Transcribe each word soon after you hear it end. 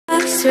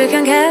close, we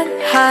can get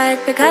high.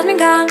 Because me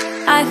gone,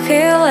 I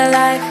feel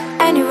alive.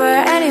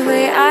 Anywhere,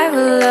 anyway, I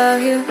will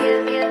love you.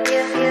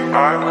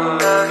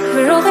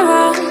 We rule the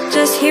world,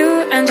 just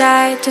you and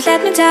I. Just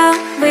let me down,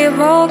 we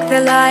walk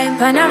the line.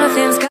 But none of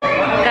things.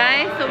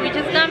 Guys, so we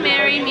just got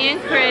married, me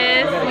and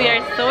Chris. We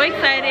are so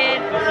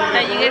excited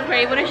that you guys were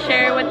able to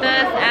share with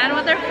us and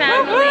with our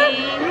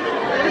family.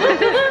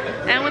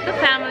 And with the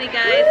family,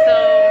 guys. So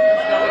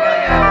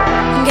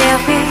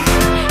give me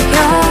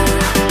your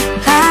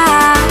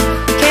love,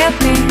 give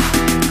me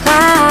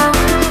love.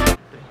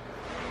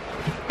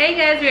 hey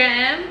guys, we're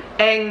M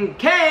and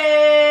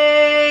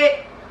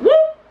K. Woo!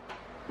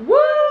 Woo!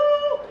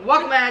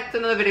 Welcome back to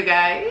another video,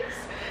 guys.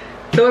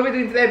 So what are we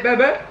doing today,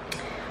 baby?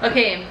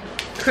 Okay,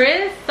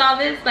 Chris saw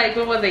this, like,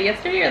 what was it,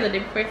 yesterday or the day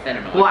before? I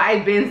don't know. Well,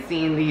 I've been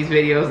seeing these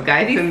videos,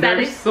 guys, and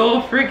they're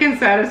so freaking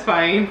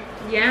satisfying.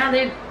 Yeah,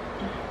 they...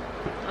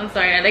 I'm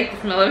sorry, I like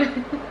the smell of it.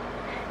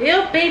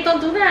 Ew, babe,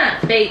 don't do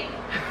that. Babe.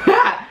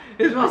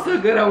 It smells so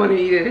good, I want to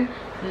eat it.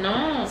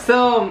 No.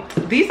 So,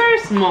 these are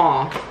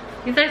small.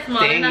 These are small,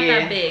 they're not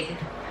that big.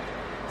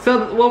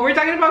 So, what we're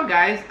talking about,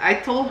 guys, I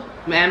told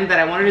Ma'am that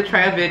I wanted to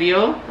try a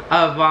video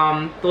of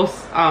those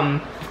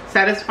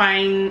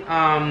satisfying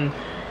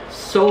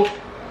soap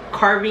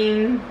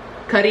carving,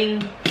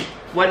 cutting,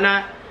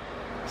 whatnot.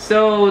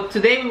 So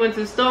today we went to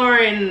the store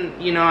and,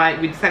 you know,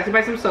 we decided to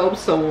buy some soap,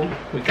 so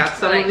we got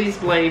some of these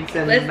blades,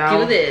 and let's now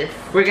do this.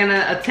 We're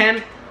gonna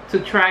attempt to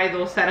try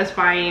those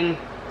satisfying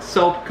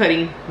soap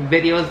cutting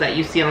videos that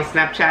you see on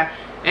Snapchat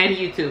and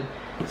YouTube.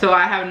 So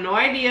I have no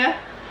idea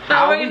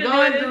how we're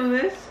gonna do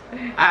this.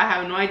 I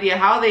have no idea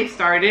how they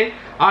started.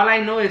 All I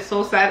know is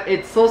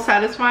it's so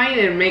satisfying.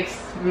 It makes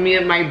me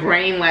and my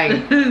brain like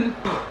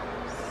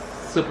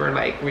super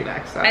like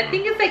relaxed. I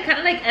think it's like kind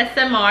of like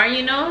SMR,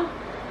 you know,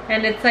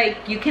 and it's like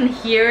you can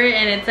hear it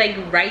and it's like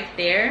right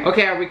there.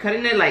 Okay, are we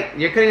cutting it like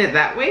you're cutting it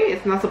that way?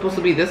 It's not supposed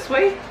to be this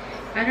way.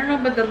 I don't know,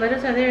 but the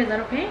letters are there. Is that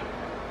okay?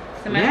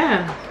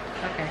 Yeah.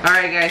 Okay. All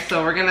right, guys.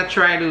 So we're gonna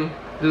try to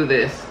do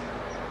this.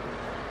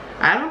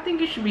 I don't think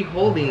you should be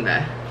holding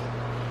that.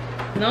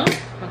 No?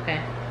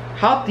 Okay.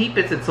 How deep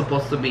is it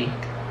supposed to be?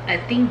 I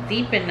think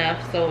deep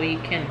enough so we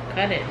can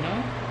cut it,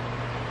 no?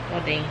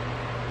 Oh, dang.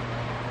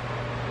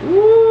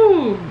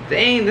 Ooh,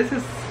 dang, this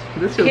feels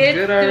Kids,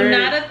 good already. do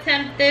not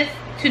attempt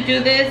to do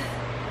this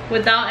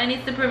without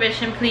any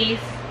supervision, please.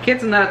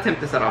 Kids do not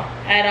attempt this at all.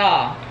 At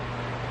all.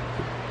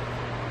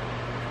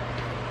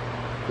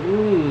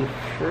 Ooh,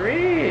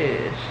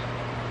 fresh.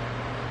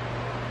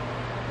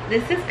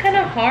 This is kind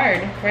of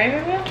hard, right,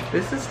 Riva?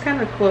 This is kind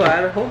of cool.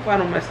 I hope I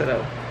don't mess it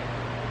up.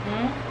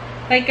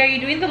 Like, are you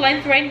doing the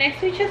lines right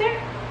next to each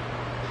other?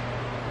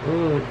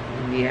 Ooh,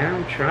 yeah,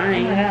 I'm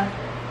trying. Oh, yeah.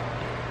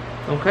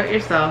 Don't cut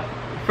yourself.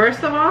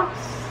 First of all,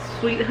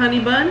 sweet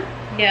honey bun.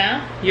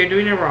 Yeah. You're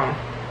doing it wrong.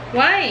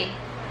 Why?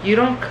 You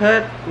don't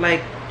cut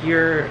like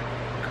you're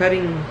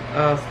cutting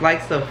a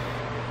slice of.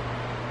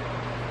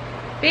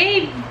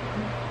 Babe,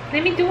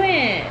 let me do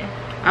it.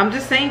 I'm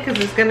just saying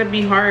because it's gonna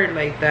be hard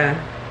like that.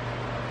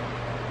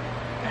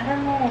 I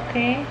don't know,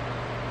 okay?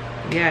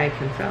 Yeah, I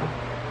can tell.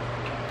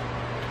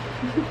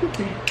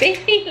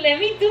 Baby, let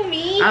me do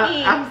me.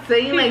 I'm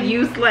saying like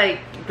use like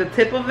the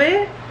tip of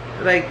it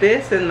like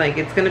this, and like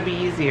it's gonna be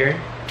easier.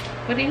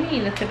 What do you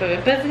mean the tip of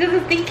it? But it's because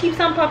this thing keeps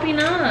on popping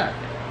up.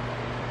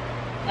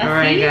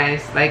 Alright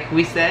guys, like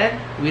we said,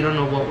 we don't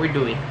know what we're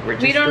doing.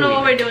 We don't know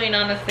what we're doing,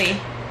 honestly.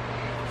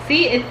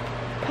 See, it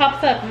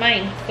pops up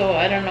mine, so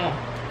I don't know.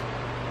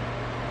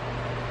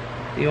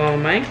 You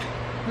want mine?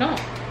 No.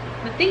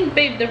 I think,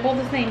 babe, they're both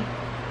the same.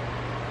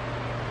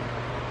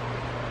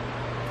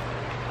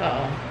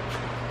 Uh-oh.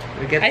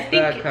 I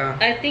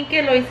think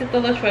que lo hice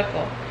todo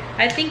chueco.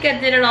 I think I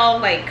did it all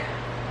like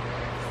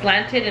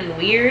slanted and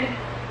weird.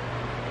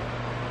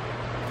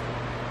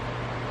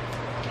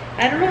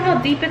 I don't know how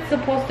deep it's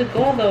supposed to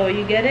go though.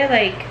 You get it?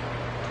 Like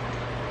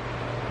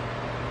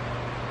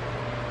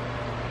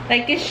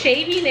it's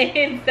shaving it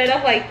instead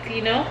of like,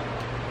 you know?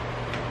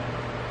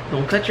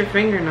 Don't cut your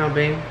finger now,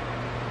 babe.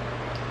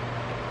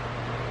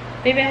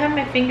 Baby, I have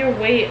my finger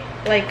way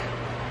like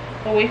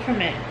away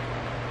from it.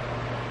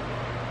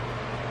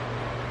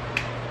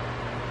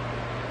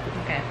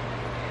 Okay.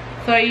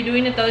 So are you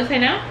doing it the other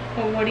side now?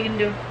 Or what are you gonna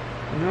do?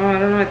 No, I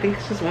don't know. I think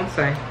it's just one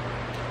side.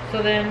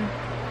 So then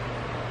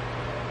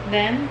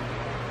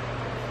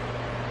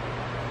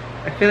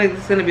I feel like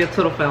this is gonna be a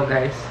total fail,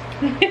 guys.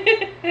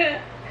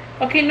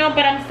 Okay, no,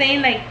 but I'm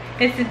saying like,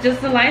 is it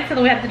just the line,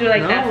 so we have to do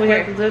like that? No, we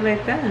have to do it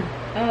like that.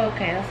 Oh,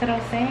 okay, that's what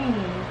I'm saying.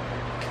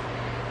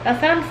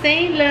 That's what I'm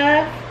saying,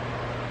 love.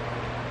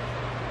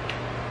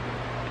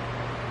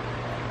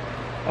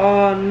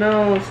 Oh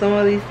no, some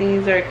of these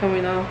things are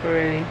coming off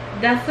already.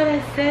 That's what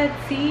I said,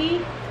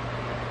 see?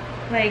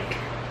 Like,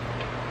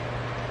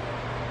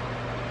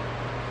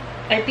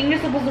 I think you're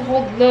supposed to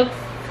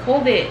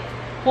hold it.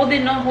 Hold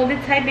it, no, hold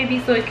it tight, baby,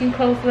 so it can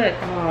close, look.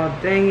 Oh,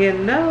 dang it,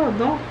 no,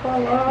 don't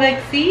fall off.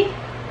 Like, see?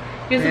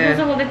 You're supposed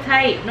to hold it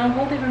tight. No,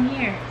 hold it from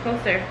here,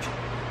 closer.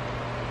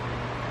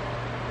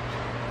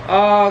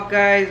 Oh,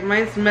 guys,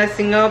 mine's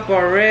messing up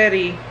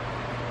already.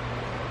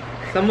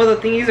 Some of the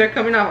thingies are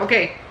coming off.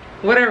 Okay,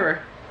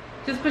 whatever.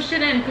 Just push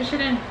it in, push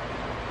it in.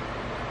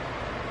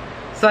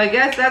 So I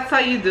guess that's how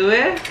you do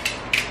it.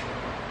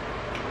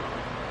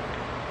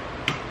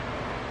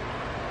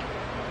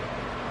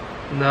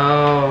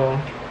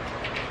 No.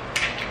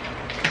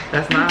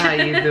 That's not how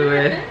you do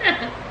it.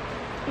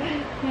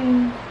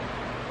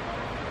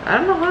 I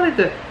don't know how to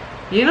do it.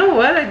 You know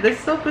what? Like, this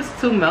soap is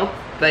too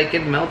like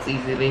it melts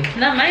easily.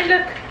 Not mine,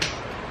 look.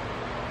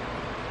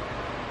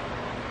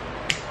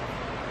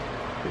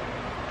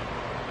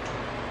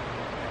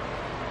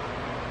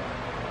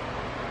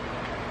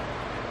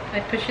 I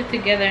push it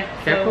together.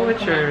 Careful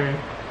with your...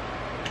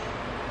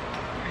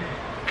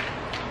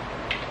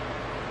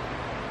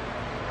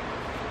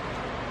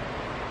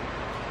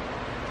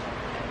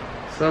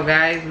 So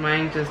guys,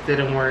 mine just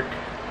didn't work.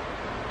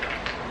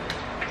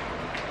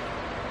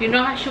 You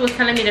know how she was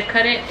telling me to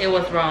cut it? It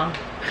was wrong.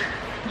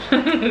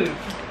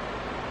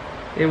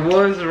 It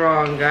was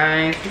wrong,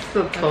 guys. This is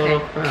a total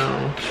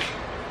fail.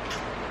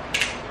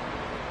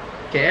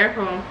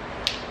 Careful.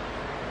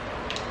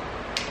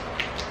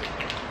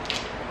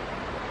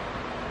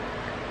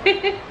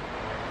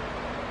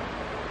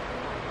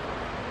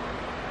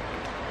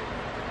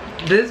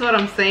 This is what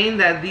I'm saying,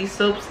 that these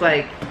soaps,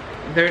 like,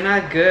 they're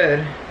not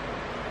good.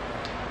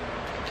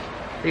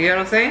 You get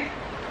what I'm saying?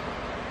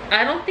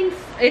 I don't think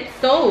it's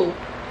soap.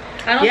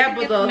 I don't yeah,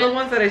 but the other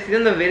ones that I see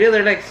in the video,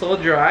 they're like so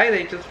dry,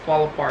 they just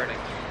fall apart.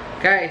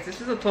 Guys,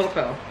 this is a total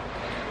fail.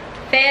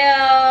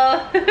 Fail.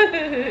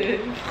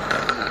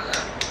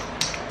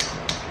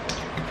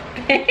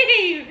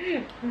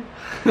 Hey.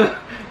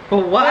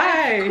 But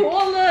why?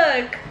 Cool,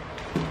 look.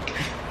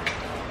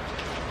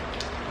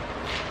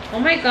 Oh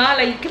my god,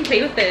 like you can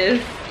play with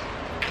this.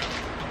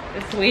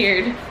 It's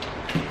weird.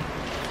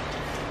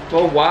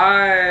 But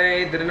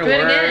why didn't it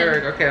work?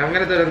 Again. Okay, I'm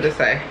gonna do it on this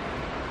side.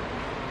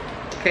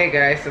 Okay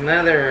guys,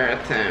 another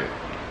attempt.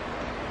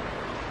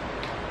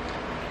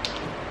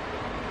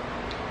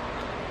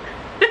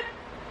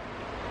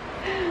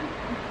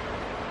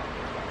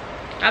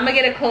 I'm gonna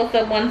get a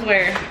close-up once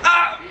where...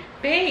 Ah!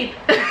 Babe!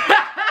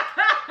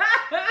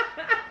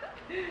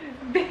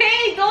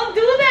 Babe, don't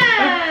do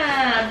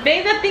that!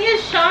 Babe, that thing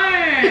is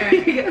sharp!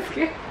 You got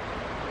scared?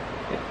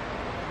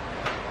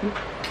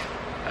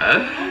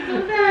 Don't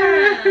do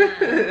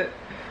that!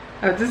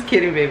 I'm just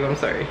kidding, babe, I'm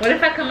sorry. What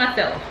if I cut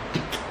myself?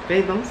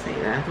 Babe, don't say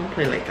that. Don't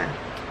play like that.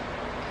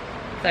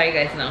 Sorry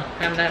guys, no.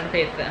 I'm not gonna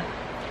play with that.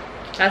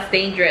 That's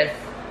dangerous.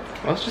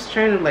 I was just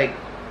trying to, like,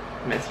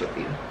 mess with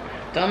you.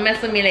 Don't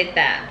mess with me like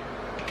that.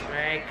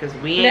 Right, because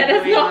we ain't Let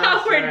us doing know this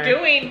how we're right.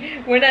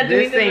 doing. We're not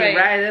doing This this ain't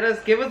right.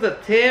 right. Give us a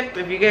tip.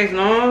 If you guys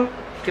know,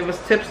 give us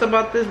tips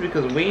about this,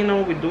 because we know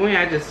what we're doing.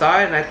 I just saw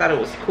it and I thought it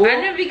was cool. I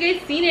don't know if you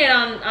guys seen it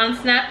on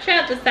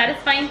Snapchat, the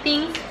satisfying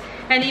things.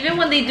 And even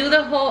when they do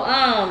the whole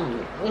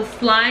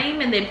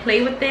slime and they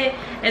play with it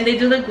and they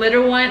do the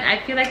glitter one, I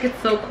feel like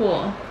it's so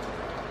cool.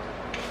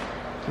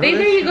 No, Babe,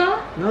 there you go.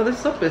 No, this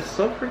soap is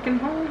so freaking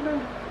hard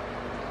though.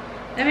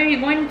 I mean,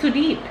 you're going too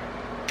deep.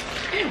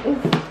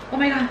 Oh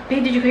my god,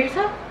 babe, did you cut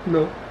yourself?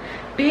 No.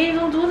 Babe,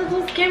 don't do this,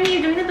 don't scare me,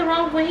 you're doing it the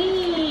wrong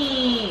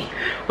way.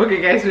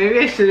 Okay guys, maybe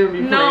I shouldn't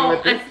be playing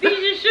with this. No, I think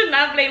you should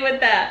not play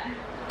with that.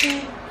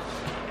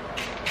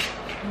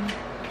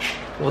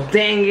 Well,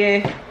 dang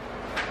it.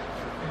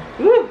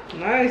 Woo,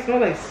 now I smell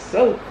like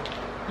soap.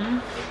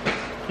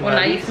 Well,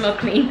 now you smell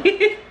clean.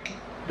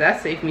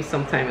 That saved me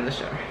some time in the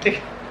shower.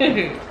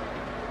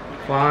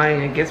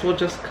 Fine, I guess we'll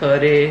just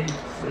cut it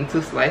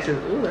into slices.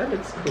 Ooh, that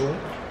looks cool.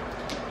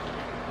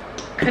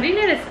 Cutting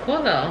it is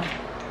cool though.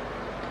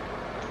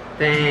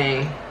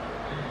 Dang.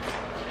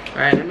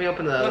 Alright, let me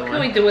open the other one. What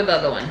can we do with the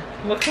other one?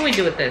 What can we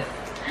do with this?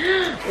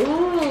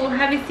 Ooh,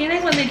 have you seen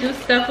it when they do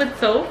stuff with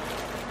soap?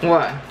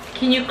 What?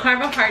 Can you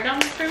carve a heart on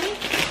this for me?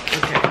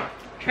 Okay.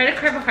 Try to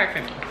carve a heart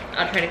for me.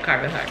 I'll try to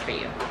carve a heart for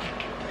you.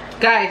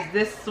 Guys,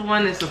 this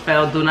one is a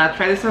fail. Do not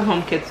try this at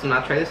home, kids. Do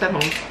not try this at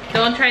home.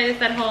 Don't try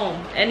this at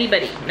home.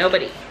 Anybody.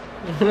 Nobody.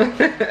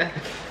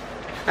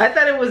 I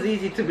thought it was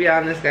easy, to be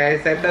honest,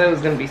 guys. I thought it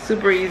was going to be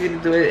super easy to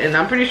do it. And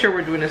I'm pretty sure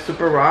we're doing it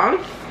super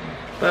wrong.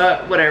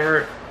 But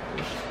whatever.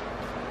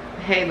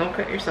 Hey, don't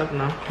cut yourself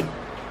now.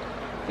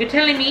 You're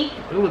telling me?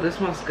 Ooh, this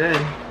one's good.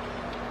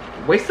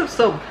 Waste of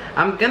soap.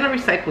 I'm going to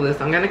recycle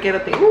this. I'm going to get a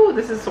thing. Ooh,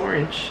 this is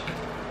orange.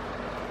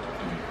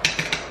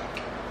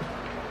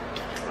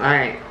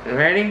 Alright,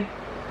 ready?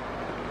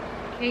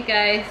 Hey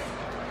guys.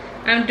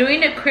 I'm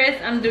doing a Chris.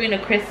 I'm doing a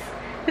Chris.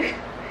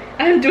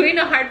 I'm doing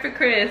a heart for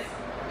Chris.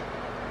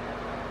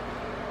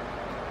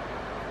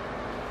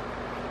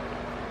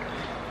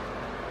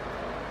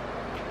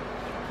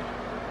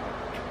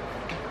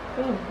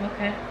 Oh,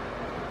 okay.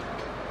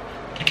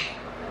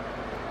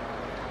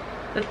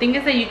 The thing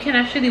is that you can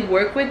actually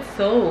work with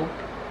soap.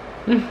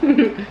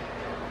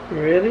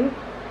 Really?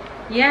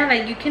 Yeah,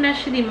 like you can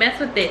actually mess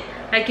with it.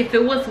 Like if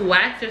it was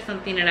wax or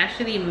something, it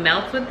actually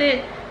melts with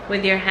it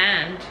with your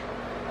hand.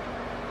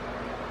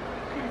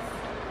 Yes.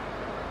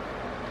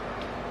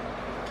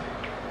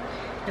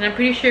 And I'm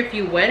pretty sure if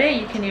you wet it,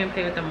 you can even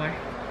play with it more.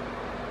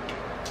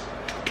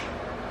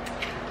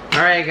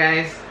 Alright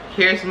guys,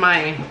 here's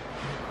my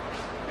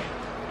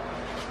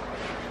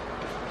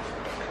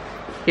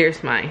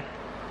Here's mine.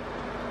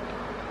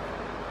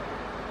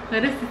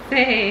 What does it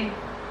say?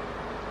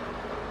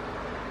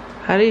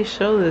 How do you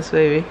show this,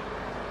 baby?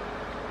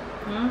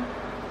 Huh?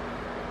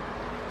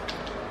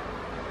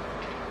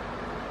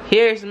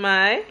 Here's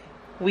my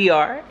We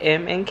Are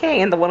M and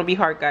K and the wannabe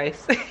heart,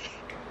 guys.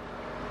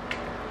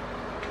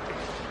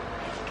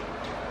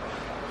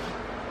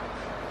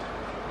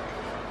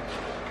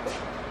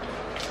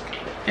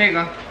 There you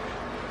go.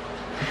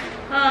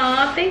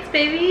 Aw, thanks,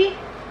 baby.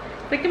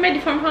 Look at my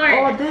deformed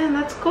heart. Oh, damn,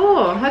 that's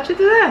cool. How'd you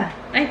do that?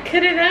 I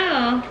cut it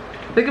out.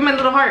 Look at my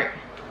little heart.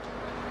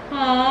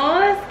 Aw,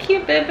 that's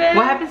cute, baby.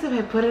 What happens if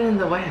I put it in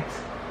the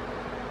wax?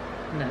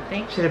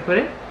 Nothing. Should I put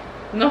it?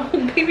 No,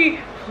 baby.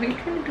 Why are you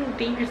trying to do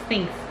dangerous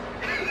things?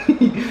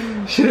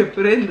 Should I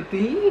put it in the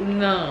thing?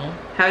 No.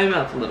 How it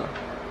melts a little.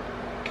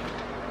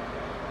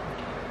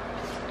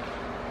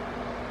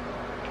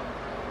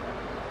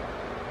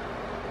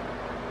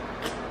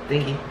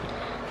 Thank you.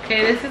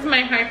 Okay, this is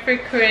my heart for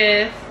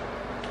Chris.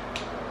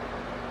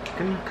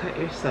 Gonna cut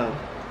yourself.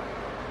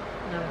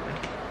 No.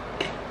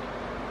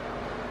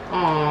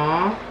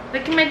 Aww.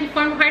 Look at my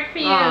deformed heart for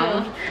you.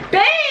 Aw.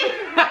 Babe!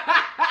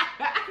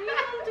 You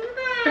don't do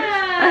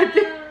that. I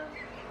did.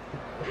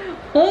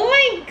 Oh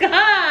my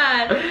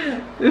god.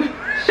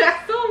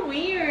 She's so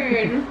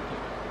weird.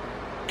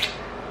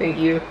 Thank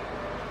you.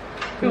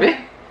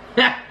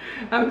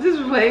 I'm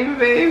just playing,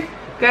 babe.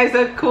 Guys,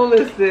 how cool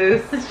is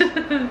this?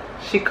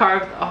 She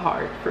carved a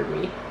heart for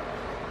me.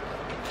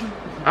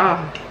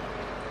 Oh.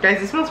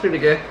 Guys, it smells pretty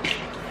good.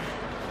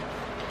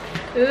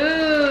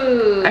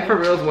 Ooh. I for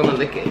reals want to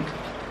lick it.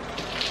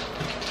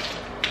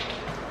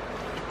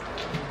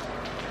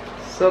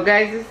 So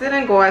guys, this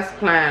didn't go as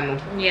planned.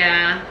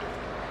 Yeah.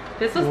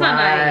 This was not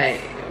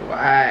nice.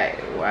 Why?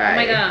 Oh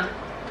my god.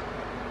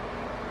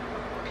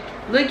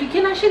 Look, you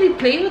can actually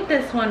play with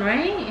this one,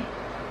 right?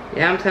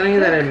 Yeah, I'm telling you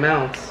that it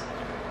melts.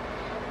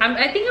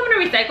 I think I'm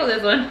gonna recycle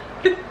this one.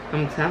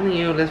 I'm telling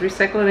you, let's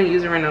recycle it and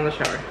use it right now in the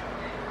shower.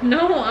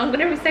 No, I'm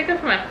gonna recycle it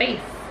for my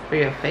face. For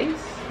your face?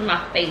 For my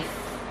face.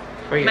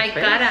 For your My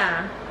face?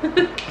 cara.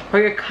 For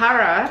your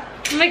cara?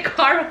 My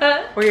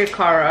cara. For your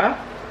cara?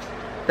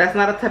 That's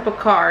not a type of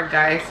car,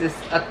 guys. It's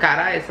a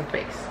cara, it's a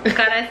face.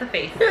 Cara is a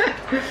face.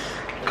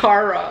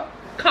 Cara.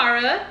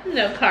 Cara?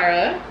 No,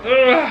 cara.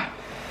 Ugh.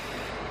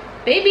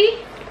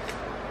 Baby.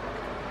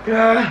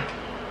 Ugh.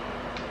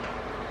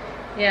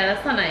 Yeah,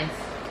 that's not nice.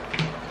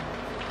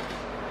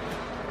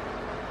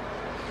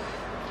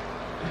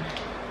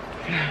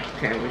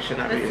 Okay, we should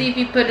not Let's be. see if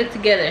you put it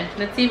together.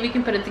 Let's see if we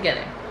can put it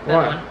together. The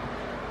What? other one.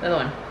 The other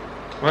one.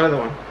 What other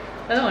one?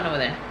 The other one over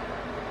there.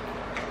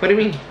 What do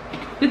you mean?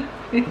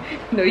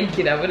 No, you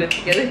cannot put it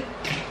together.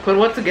 Put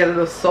what together?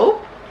 The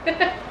soap?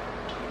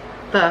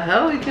 The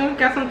hell? You think we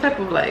got some type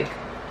of like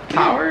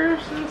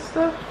powers and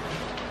stuff?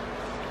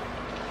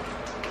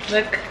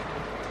 Look.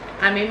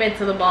 I made it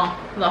to the ball.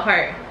 The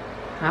heart.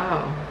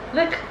 How?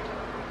 Look.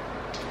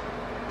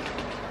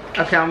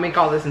 Okay, I'll make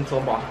all this into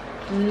a ball.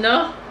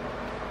 No.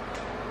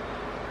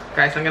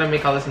 Guys, I'm gonna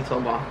make all this into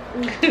a ball.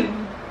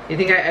 You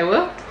think I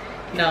will?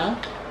 No.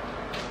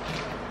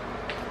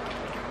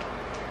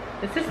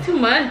 This is too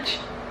much.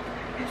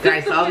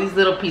 Guys, all these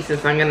little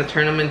pieces, I'm gonna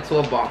turn them into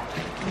a ball.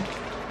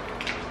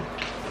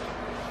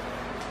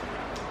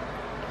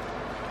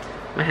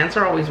 My hands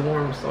are always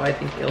warm, so I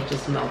think it'll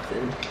just melt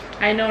in.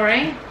 I know,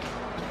 right?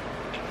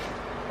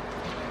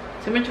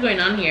 Too much going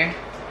on here.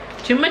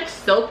 Too much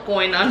soap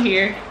going on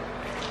here.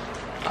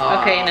 Oh,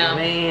 Okay, now.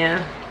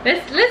 Man.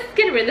 Let's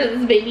get rid of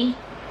this baby.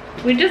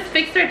 We just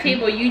fixed our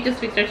table. You just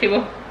fixed our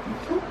table.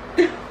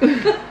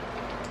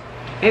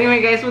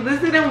 Anyway, guys, well,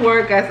 this didn't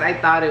work as I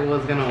thought it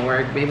was gonna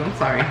work, babe. I'm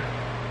sorry.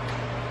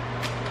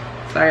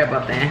 Sorry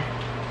about that.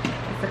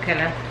 It's okay,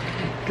 love.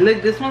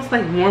 Look, this one's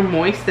like more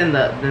moist than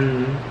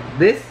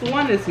this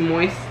one is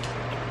moist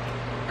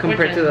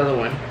compared to the other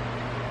one.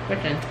 Which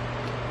one?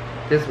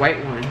 This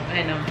white one.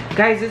 I know.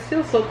 Guys, it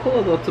feels so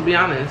cool though, to be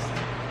honest.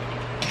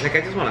 Like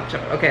I just want to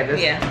chop.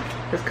 Okay, Yeah.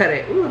 let's cut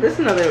it. Ooh, this is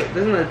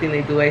another thing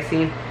they do. I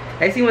seen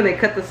when they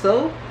cut the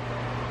soap.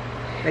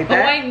 Like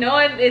that. Oh, I know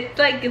it. It's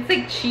like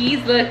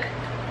cheese. Look.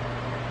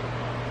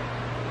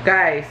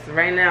 Guys,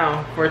 right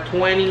now for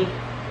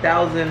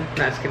 20,000. No,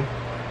 just kidding.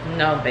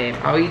 No, babe.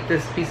 I'll eat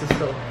this piece of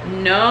soap.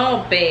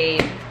 No,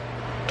 babe.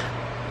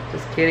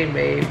 Just kidding,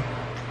 babe.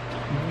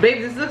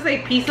 Babe, this looks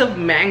like a piece of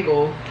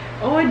mango.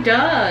 Oh, it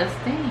does.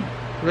 Dang.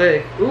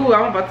 Look. Ooh,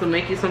 I'm about to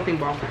make you something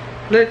bomb.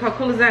 Look, how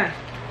cool is that?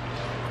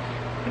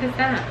 What is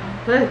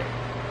that? Look.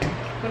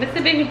 What is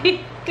it,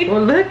 baby?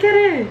 Well, look at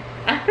it.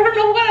 I don't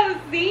know what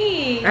I'm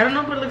seeing. I don't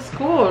know, but it looks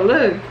cool.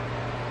 Look.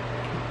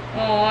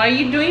 Oh, are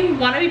you doing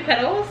wannabe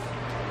petals?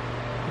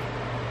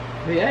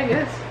 Yeah, I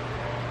guess.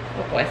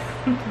 Oh, boys.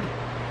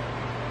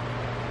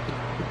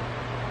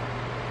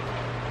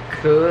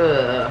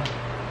 Cool.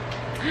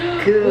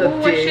 Cool.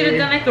 Oh, I should have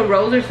done like a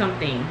rose or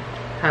something.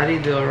 How do you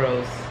do a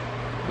rose?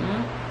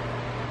 Hmm?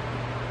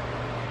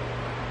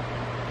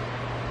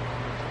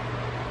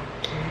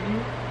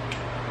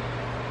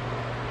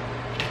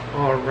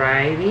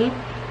 Alrighty.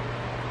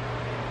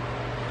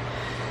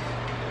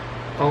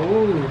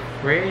 Oh,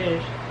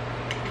 fresh.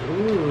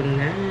 Ooh,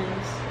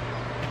 nice.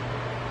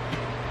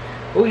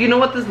 Oh, you know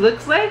what this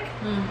looks like?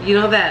 You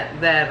know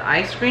that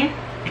ice cream?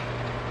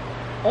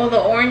 Oh,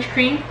 the orange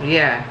cream?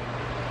 Yeah.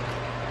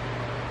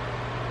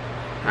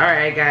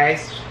 Alright,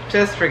 guys.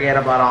 Just forget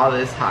about all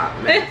this hot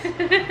mess.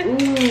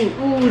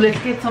 Ooh, let's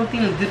get something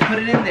to put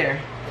it in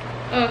there.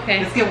 Okay.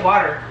 Let's get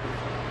water.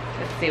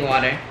 Let's see,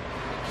 water.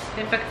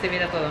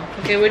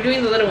 Okay, we're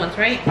doing the little ones,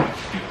 right?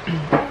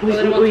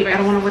 Wait, I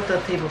don't want to wet the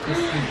table.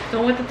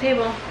 Don't wet the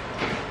table.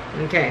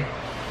 Okay.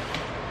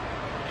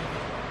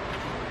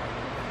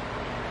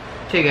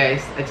 Okay,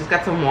 guys. I just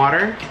got some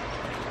water.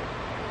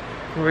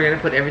 We're going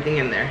to put everything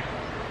in there.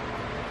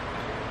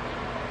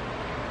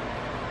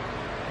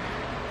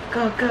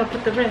 Go,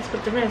 put the rest, go.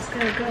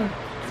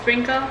 Sprinkle.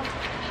 Sprinkle.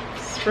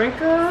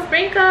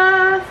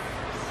 Sprinkles.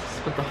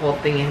 Just put the whole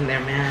thing in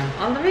there, man.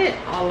 All of it?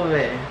 All of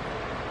it.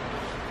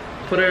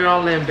 Put it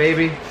all in,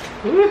 baby.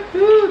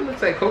 Woohoo,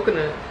 looks like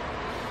coconut.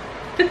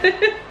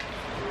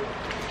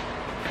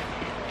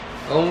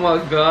 Oh my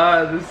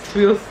god, this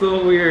feels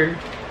so weird.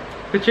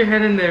 Put your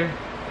hand in there.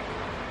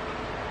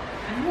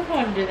 I don't know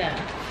how to do that.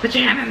 Put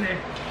your hand in there.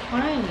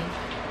 Why?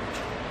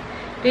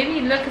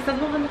 Baby, look, estás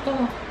mojando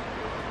todo.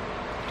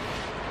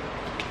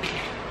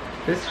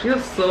 This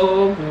feels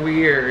so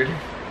weird.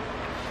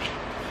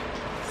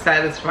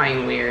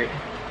 Satisfying weird.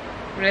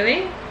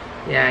 Really?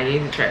 Yeah,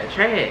 you need to try it.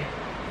 Try it.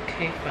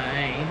 Okay,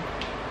 fine.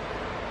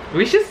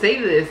 We should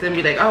save this and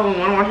be like, oh, we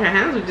want to wash our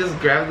hands? We just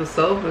grab the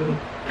soap and...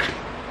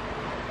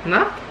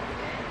 No?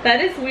 That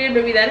is weird,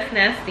 baby. That is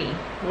nasty.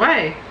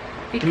 Why?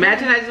 Because...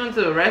 Imagine I just went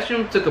to the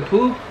restroom, took a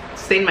poop,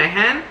 stained my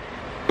hand.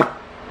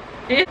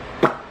 Ew.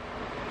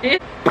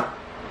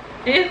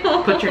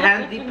 Put your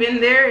hand deep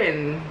in there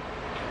and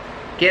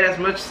get as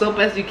much soap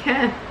as you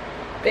can.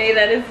 Babe,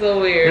 that is so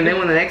weird. And then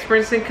when the next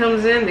person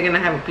comes in, they're gonna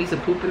have a piece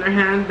of poop in their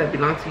hand that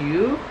belongs to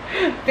you.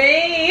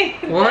 Babe,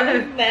 what? That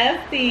is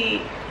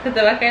nasty. Se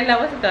te va a caer el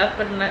agua, se te va a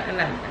poner en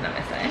la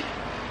mesa, eh?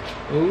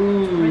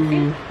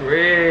 Ooh,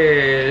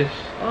 fresh.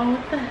 Oh,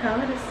 what the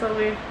hell? It is so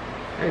weird.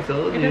 I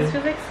told It you. just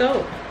feels like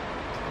soap.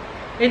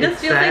 It just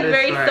feels like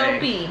very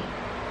soapy.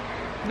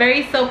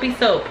 Very soapy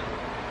soap.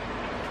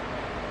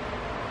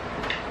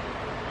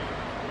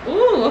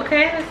 Ooh,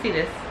 okay, let's see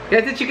this. Yeah,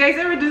 did you guys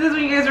ever do this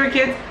when you guys were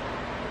kids?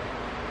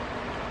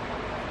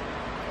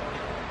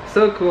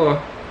 So cool.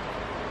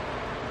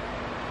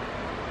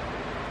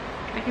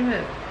 I can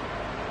move.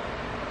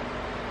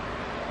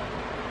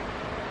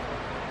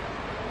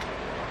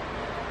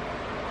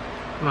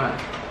 What?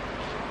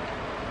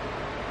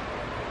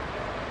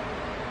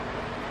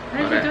 How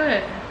did you do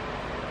it?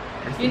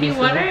 Has to You be need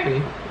so water?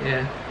 healthy.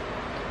 Yeah.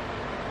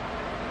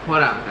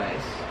 Hold on,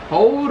 guys.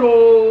 Hold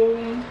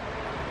on.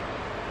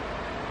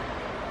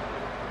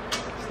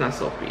 It's not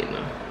soapy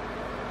enough.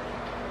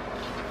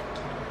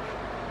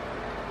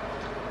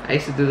 I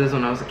used to do this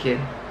when I was a kid.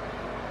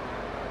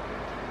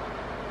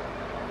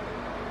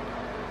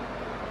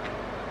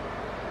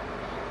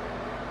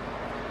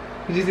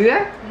 Did you see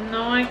that?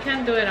 No, I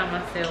can't do it on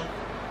myself.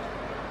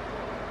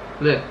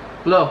 Look,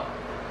 blow.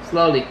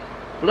 Slowly.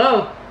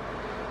 Blow.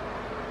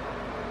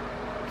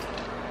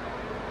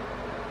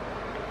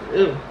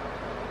 Ew.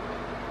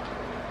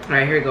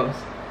 Alright, here it goes.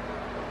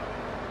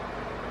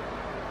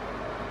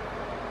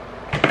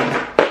 Oh,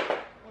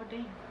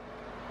 dang.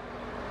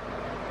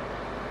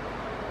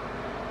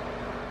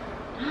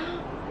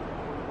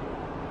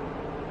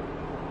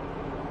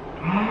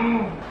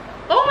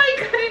 Oh my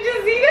god, did you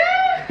see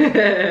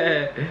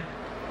that?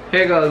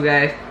 Here it goes,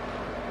 guys.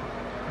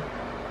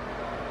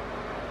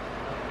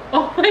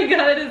 Oh my god,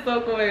 that is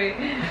so cool, baby.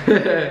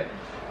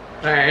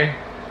 Alright.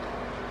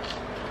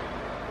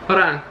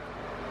 Hold on.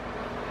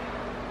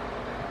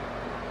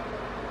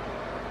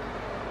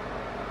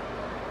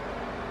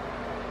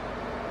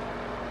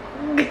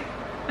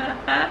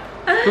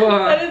 Cool.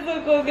 That is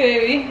so cool,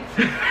 baby.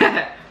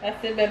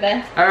 That's it,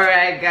 baby.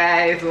 Alright,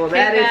 guys. Well,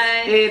 that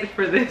is it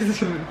for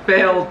this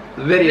failed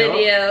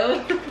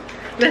video.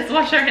 Let's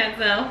wash our hands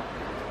now.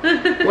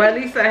 Well, at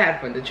least I had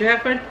fun. Did you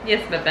have fun?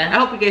 Yes, baby. I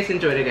hope you guys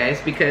enjoyed it,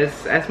 guys,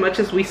 because as much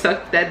as we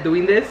sucked at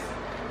doing this,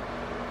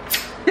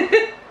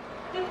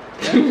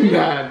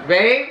 nah,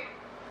 babe.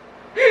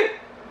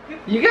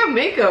 You got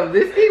makeup.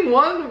 This thing,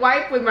 one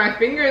wipe with my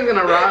finger is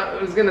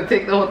gonna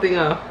take the whole thing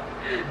off.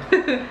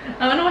 I'm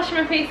gonna wash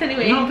my face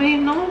anyway. No,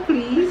 babe, no,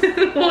 please.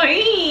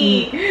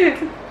 Wait.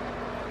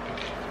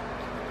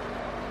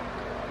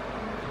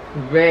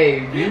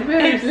 Babe, you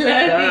better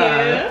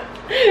stop.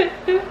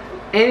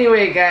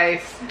 Anyway,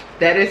 guys,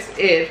 that is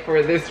it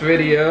for this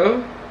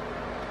video.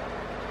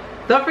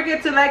 Don't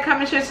forget to like,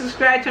 comment, share,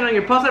 subscribe, turn on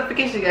your post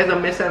notifications so you guys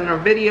don't miss out on our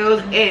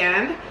videos,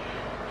 and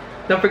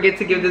don't forget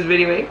to give this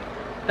video a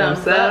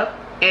thumbs up.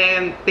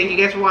 And thank you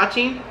guys for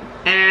watching,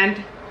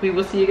 and we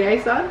will see you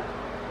guys on.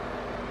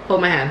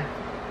 Hold my hand.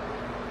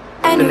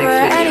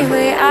 Anywhere,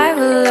 anyway, I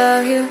will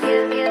love you.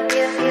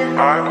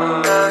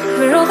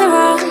 We rule the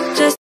world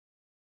just